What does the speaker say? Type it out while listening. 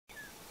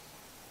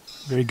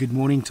Very good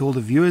morning to all the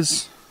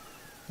viewers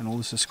and all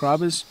the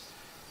subscribers.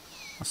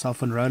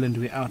 Myself and Roland,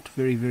 we're out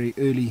very, very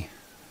early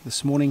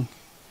this morning.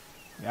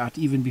 We're out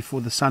even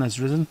before the sun has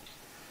risen.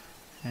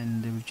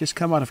 And we've just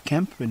come out of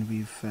camp and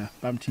we've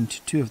bumped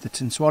into two of the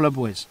Tinswalo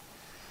boys.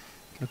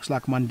 It looks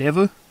like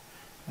Mandevu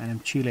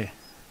and Mchile.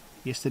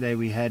 Yesterday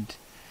we had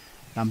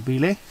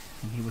Lambile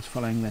and he was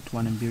following that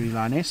one Mbiri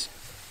lioness.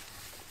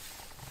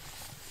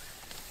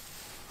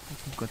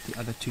 We've got the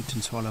other two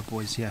Tinswalo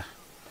boys here.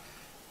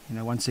 You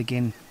know, once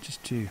again,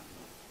 just to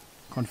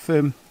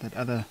confirm that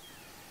other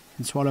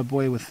Tinswalo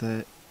boy with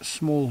the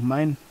small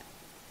mane,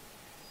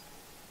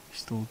 I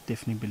still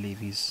definitely believe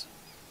he's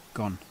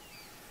gone.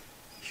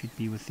 He should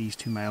be with these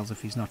two males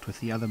if he's not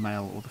with the other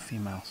male or the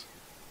females.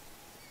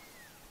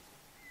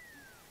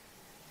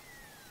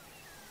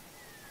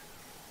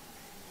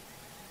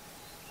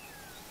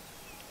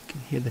 You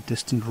can hear the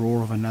distant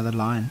roar of another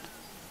lion.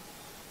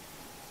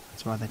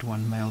 That's why that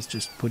one male's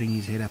just putting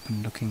his head up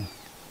and looking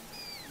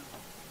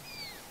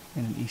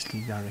in an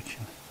easterly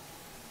direction.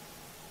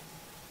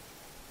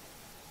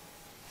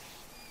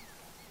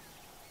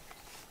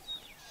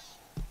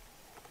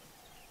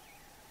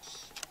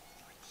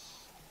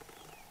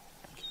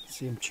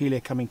 See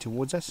Mchile coming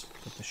towards us,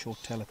 got the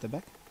short tail at the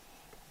back.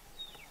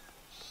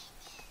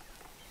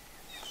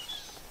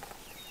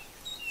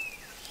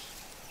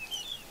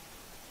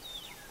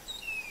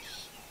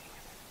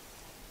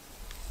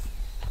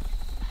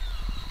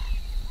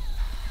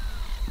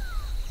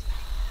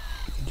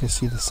 You can just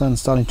see the sun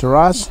starting to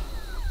rise,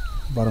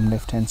 bottom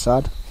left hand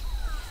side.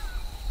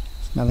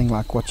 It's nothing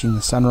like watching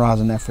the sunrise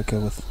in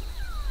Africa with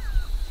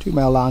two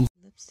male lions.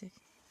 Lipstick.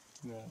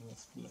 Yeah,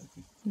 that's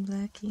Blackie.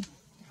 Blackie.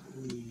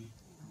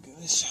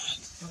 Good shot.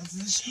 That's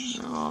the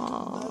shot.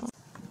 Aww.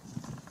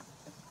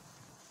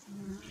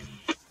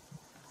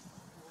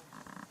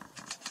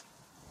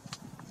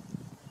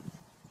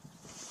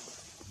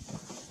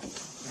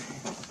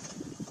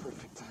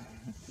 Perfect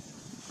time.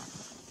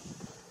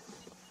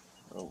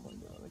 Oh my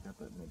god, I got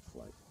that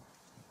mid-flight.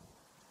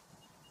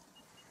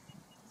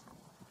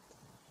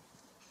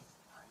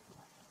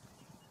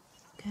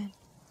 Good.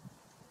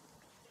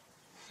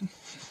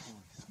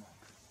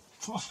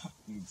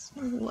 Holy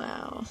smoke.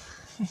 Wow.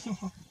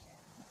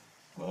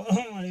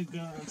 Oh my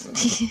god.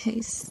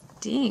 You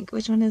stink.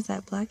 Which one is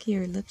that?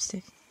 Blackie or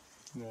lipstick?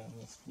 Yeah,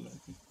 that's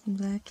Blackie.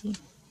 Blackie.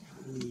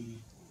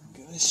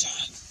 Good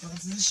shot.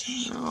 That's the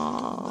shot.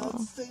 Aww.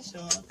 That's the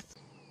shot.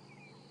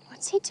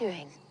 What's he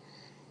doing?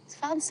 He's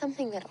found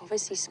something that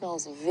obviously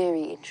smells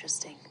very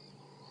interesting.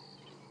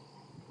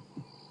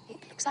 It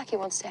looks like he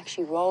wants to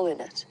actually roll in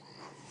it.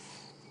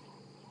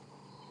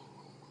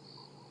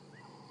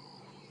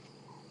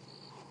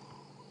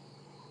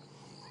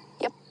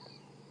 Yep.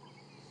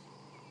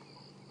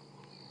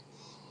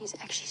 He's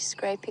actually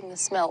scraping the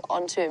smell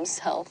onto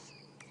himself.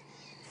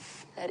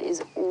 That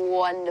is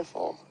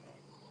wonderful.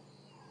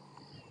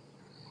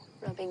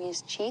 Rubbing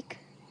his cheek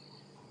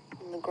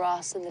on the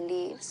grass and the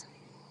leaves.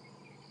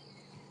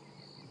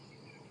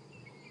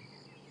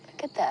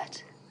 Look at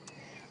that.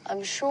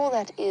 I'm sure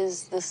that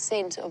is the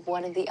scent of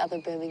one of the other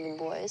Birmingham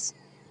boys.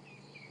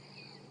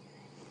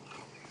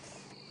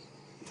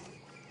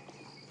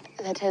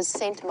 That has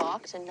scent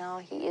marked, and now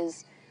he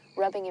is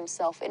rubbing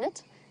himself in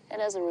it.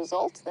 And as a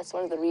result, that's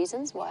one of the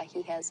reasons why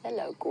he has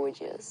hello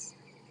gorgeous.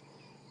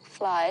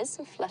 Flies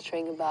are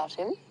fluttering about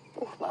him.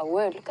 Oh, my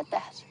word, look at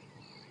that.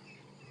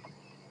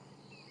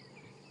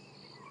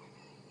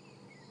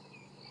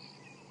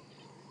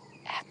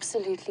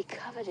 Absolutely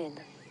covered in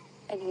them.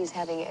 And he's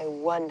having a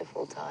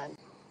wonderful time.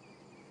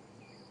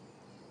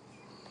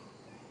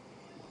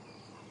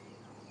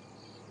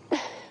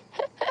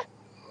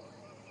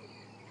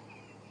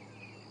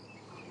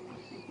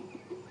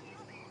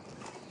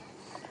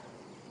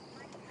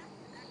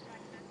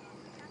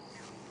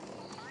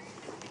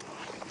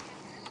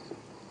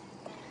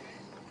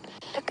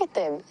 Look at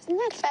them. Isn't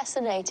that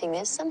fascinating?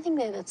 There's something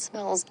there that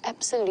smells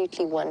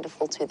absolutely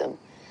wonderful to them,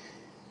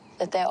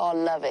 that they are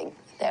loving,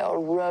 they are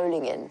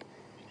rolling in.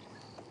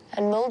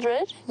 And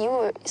Mildred, you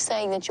were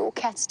saying that your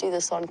cats do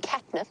this on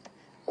catnip,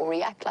 or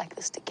react like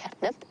this to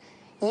catnip.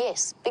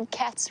 Yes, big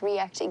cats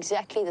react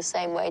exactly the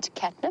same way to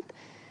catnip.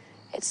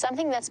 It's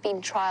something that's been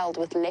trialed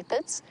with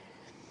leopards,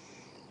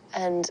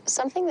 and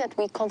something that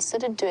we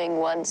considered doing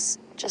once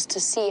just to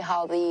see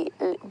how the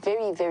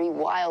very, very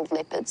wild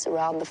leopards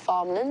around the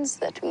farmlands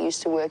that we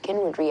used to work in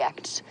would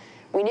react.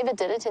 We never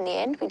did it in the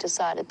end. We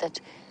decided that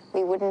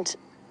we wouldn't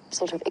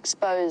sort of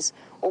expose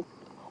or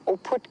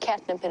put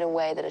catnip in a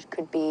way that it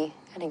could be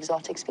an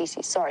exotic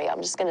species. Sorry,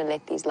 I'm just going to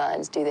let these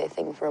lions do their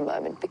thing for a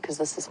moment because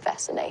this is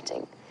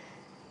fascinating.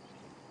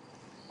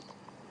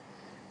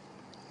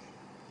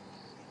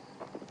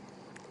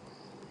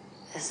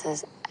 This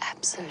is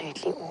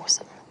absolutely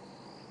awesome.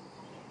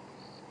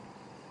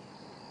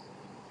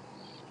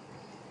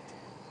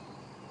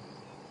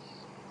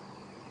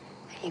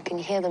 And you can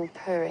hear them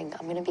purring.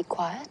 I'm going to be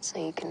quiet so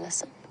you can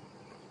listen.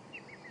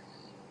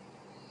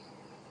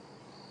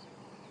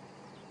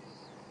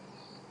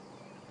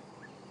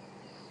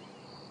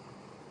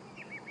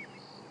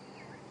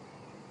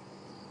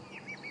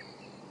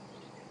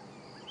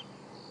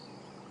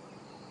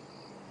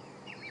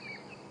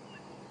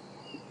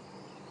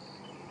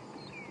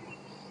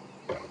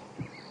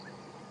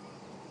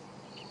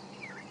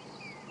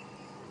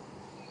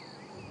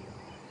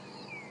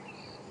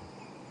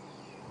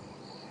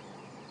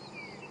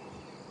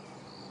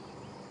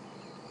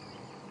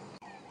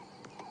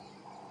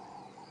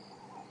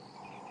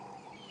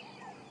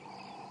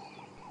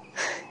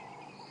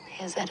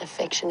 There's that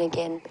affection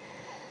again.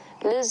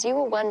 Liz, you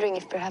were wondering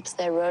if perhaps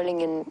they're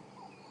rolling in,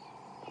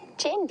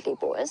 gently,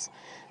 boys,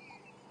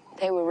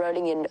 they were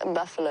rolling in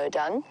buffalo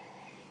dung.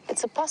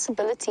 It's a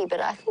possibility,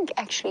 but I think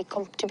actually,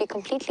 to be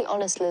completely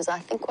honest, Liz, I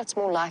think what's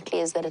more likely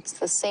is that it's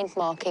the scent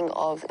marking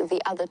of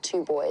the other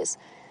two boys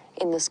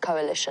in this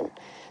coalition.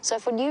 So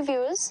for new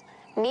viewers,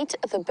 meet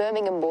the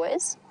Birmingham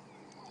boys.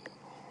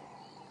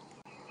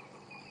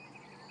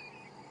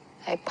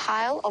 A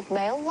pile of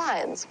male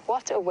lions.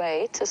 What a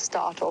way to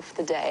start off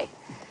the day.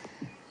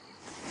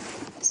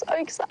 So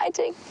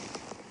exciting.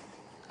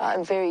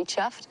 I'm very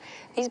chuffed.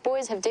 These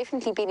boys have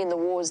definitely been in the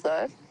wars,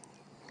 though.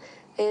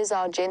 There's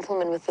our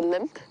gentleman with the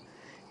limp,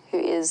 who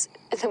is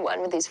the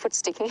one with his foot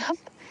sticking up.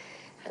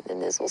 And then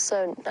there's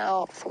also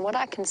now, from what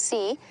I can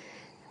see,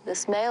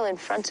 this male in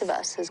front of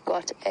us has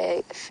got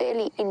a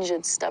fairly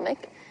injured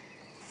stomach.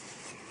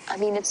 I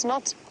mean, it's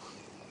not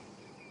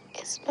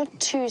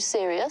too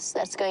serious.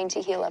 That's going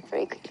to heal up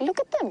very quickly. Look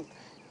at them.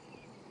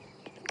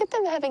 Look at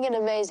them having an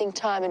amazing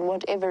time in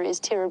whatever is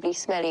terribly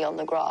smelly on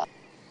the grass.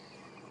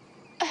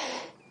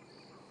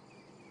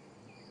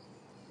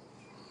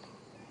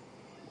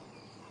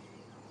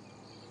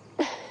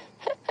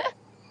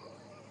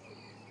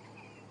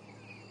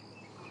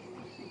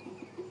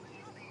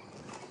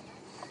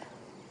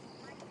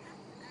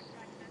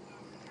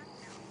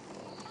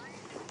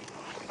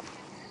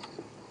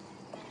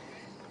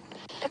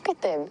 Look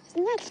at them.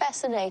 Isn't that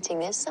fascinating?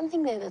 There's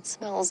something there that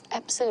smells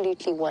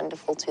absolutely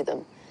wonderful to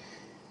them,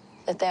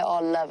 that they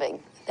are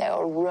loving, they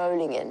are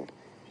rolling in.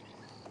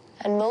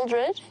 And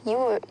Mildred, you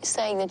were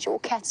saying that your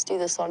cats do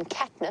this on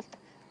catnip,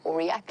 or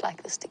react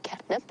like this to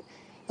catnip.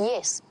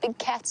 Yes, big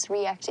cats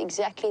react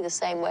exactly the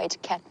same way to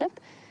catnip.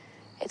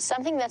 It's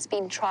something that's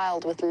been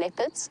trialed with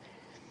leopards,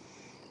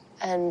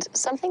 and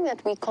something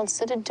that we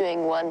considered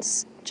doing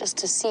once just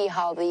to see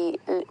how the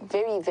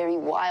very, very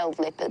wild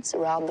leopards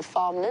around the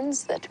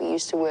farmlands that we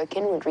used to work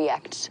in would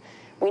react.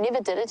 We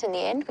never did it in the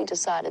end. We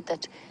decided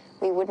that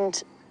we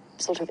wouldn't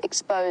sort of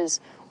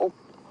expose or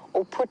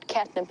put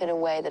catnip in a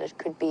way that it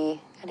could be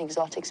an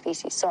exotic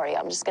species. Sorry,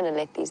 I'm just going to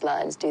let these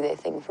lions do their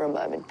thing for a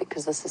moment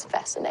because this is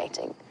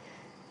fascinating.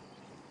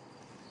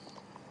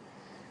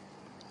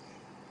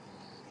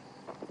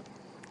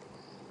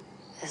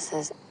 This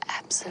is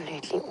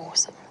absolutely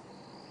awesome.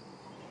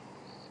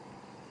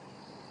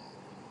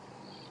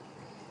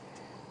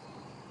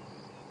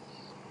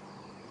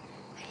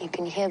 You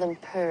can hear them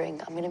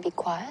purring. I'm going to be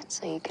quiet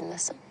so you can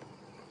listen.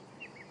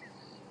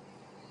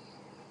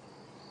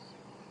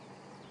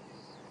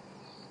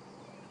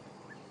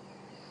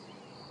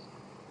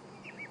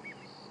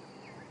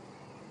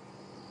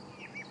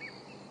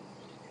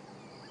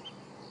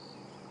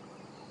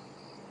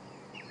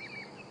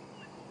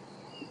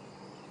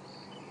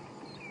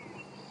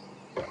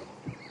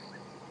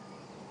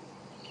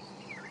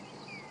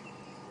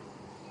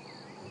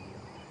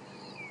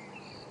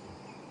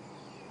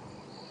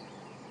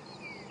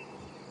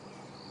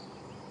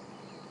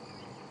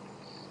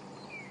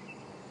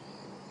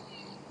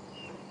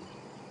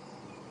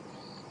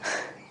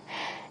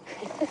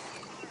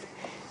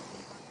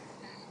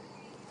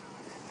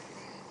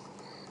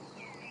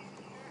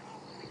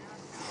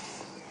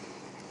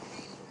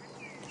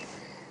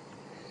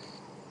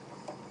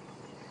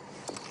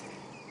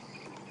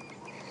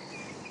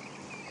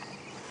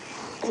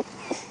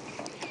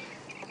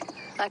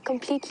 I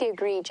completely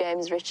agree,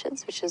 James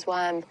Richards, which is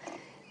why I'm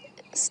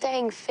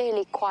staying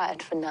fairly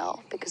quiet for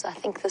now, because I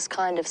think this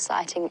kind of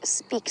sighting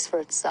speaks for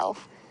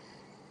itself.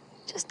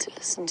 Just to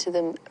listen to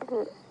them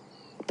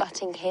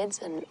butting heads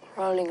and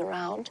rolling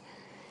around.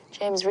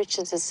 James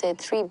Richards has said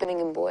 3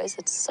 Birmingham boys.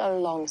 It's so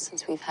long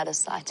since we've had a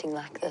sighting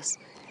like this.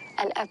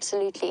 And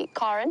absolutely,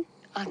 Karen,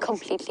 I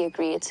completely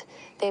agree.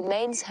 Their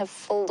manes have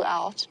filled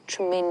out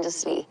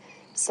tremendously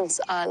since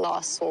I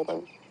last saw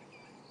them.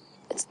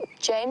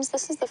 James,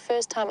 this is the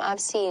first time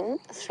I've seen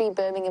 3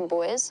 Birmingham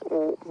boys,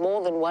 or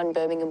more than 1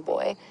 Birmingham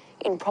boy,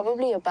 in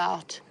probably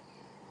about,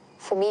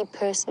 for me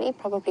personally,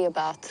 probably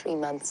about 3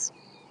 months.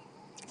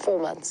 4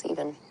 months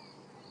even.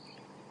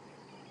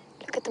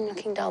 Look at them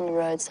looking down the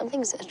road.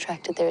 Something's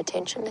attracted their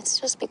attention. Let's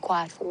just be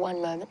quiet for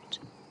 1 moment.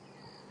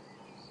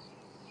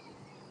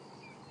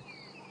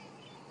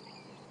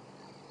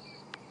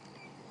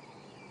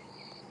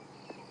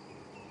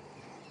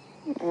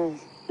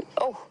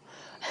 Oh,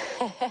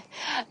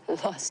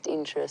 lost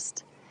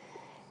interest.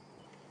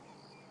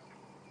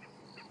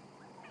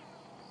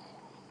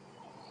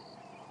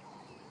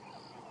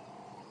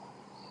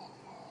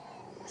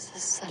 This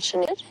is such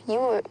an... You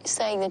were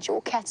saying that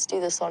your cats do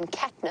this on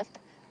catnip,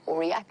 or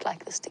react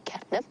like this to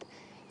catnip.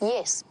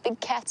 Yes, big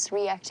cats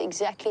react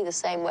exactly the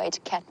same way to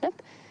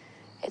catnip.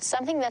 It's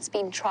something that's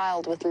been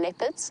trialed with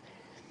leopards,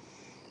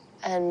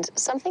 and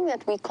something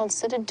that we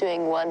considered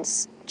doing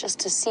once just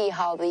to see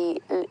how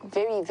the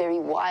very, very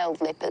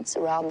wild leopards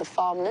around the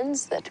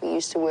farmlands that we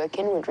used to work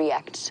in would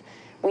react.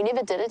 We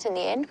never did it in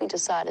the end. We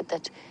decided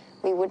that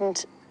we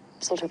wouldn't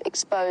sort of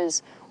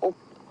expose or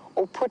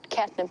put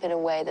catnip in a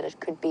way that it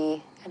could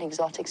be an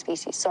exotic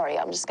species. Sorry,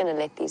 I'm just going to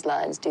let these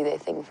lions do their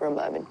thing for a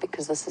moment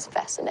because this is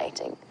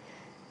fascinating.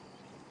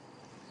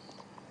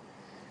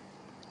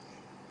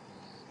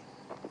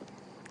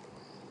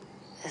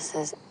 This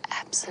is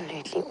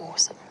absolutely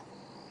awesome.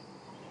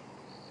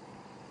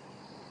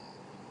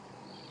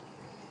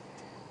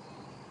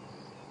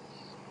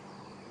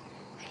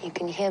 You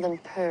can hear them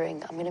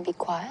purring. I'm going to be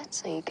quiet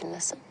so you can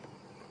listen.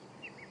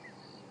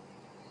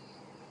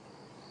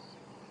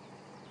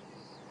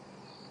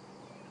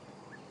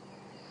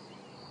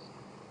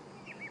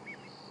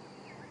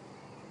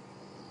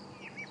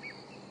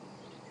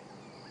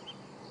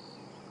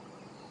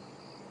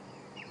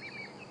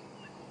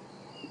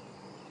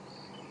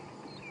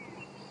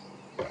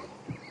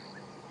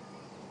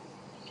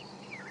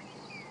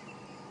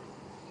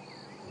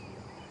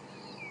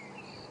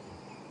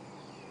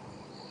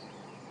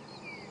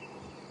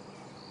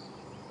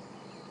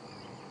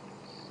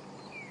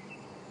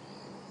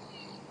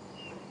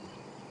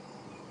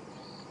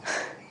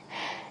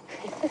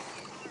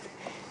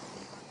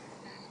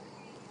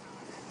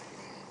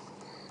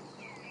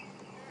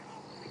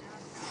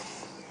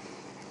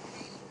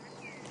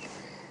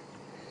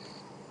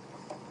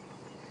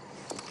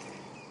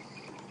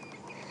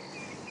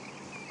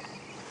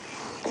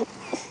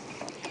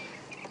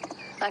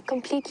 I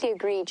completely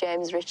agree,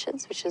 James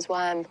Richards, which is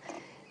why I'm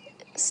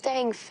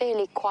staying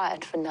fairly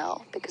quiet for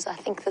now, because I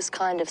think this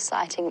kind of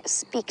sighting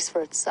speaks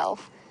for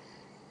itself.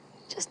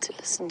 Just to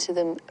listen to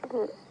them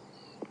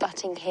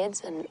butting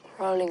heads and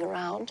rolling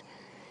around.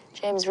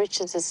 James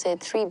Richards has said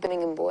 3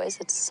 Birmingham boys.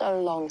 It's so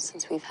long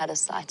since we've had a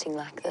sighting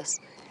like this.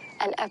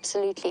 And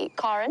absolutely,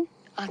 Karen,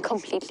 I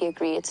completely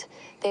agree.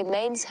 Their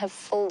manes have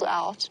filled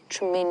out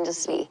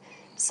tremendously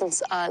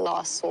since I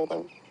last saw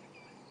them.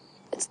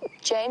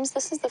 James,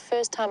 this is the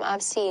first time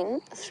I've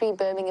seen 3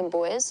 Birmingham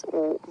boys,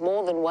 or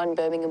more than 1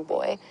 Birmingham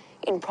boy,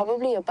 in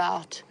probably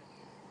about,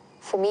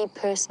 for me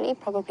personally,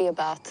 probably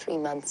about 3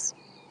 months.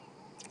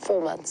 4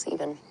 months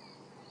even.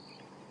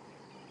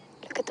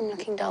 Look at them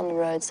looking down the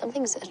road.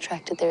 Something's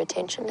attracted their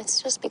attention.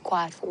 Let's just be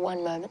quiet for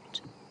 1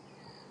 moment.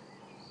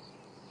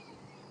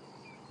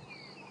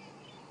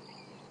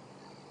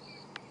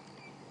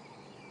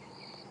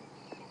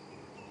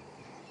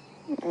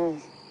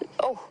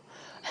 Oh,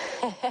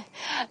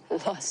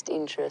 lost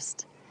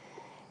interest.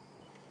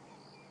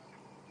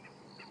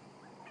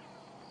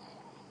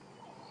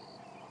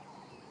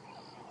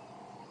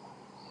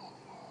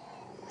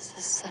 This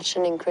is such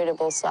an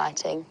incredible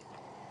sighting.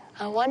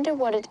 I wonder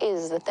what it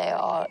is that they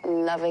are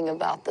loving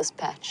about this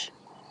patch.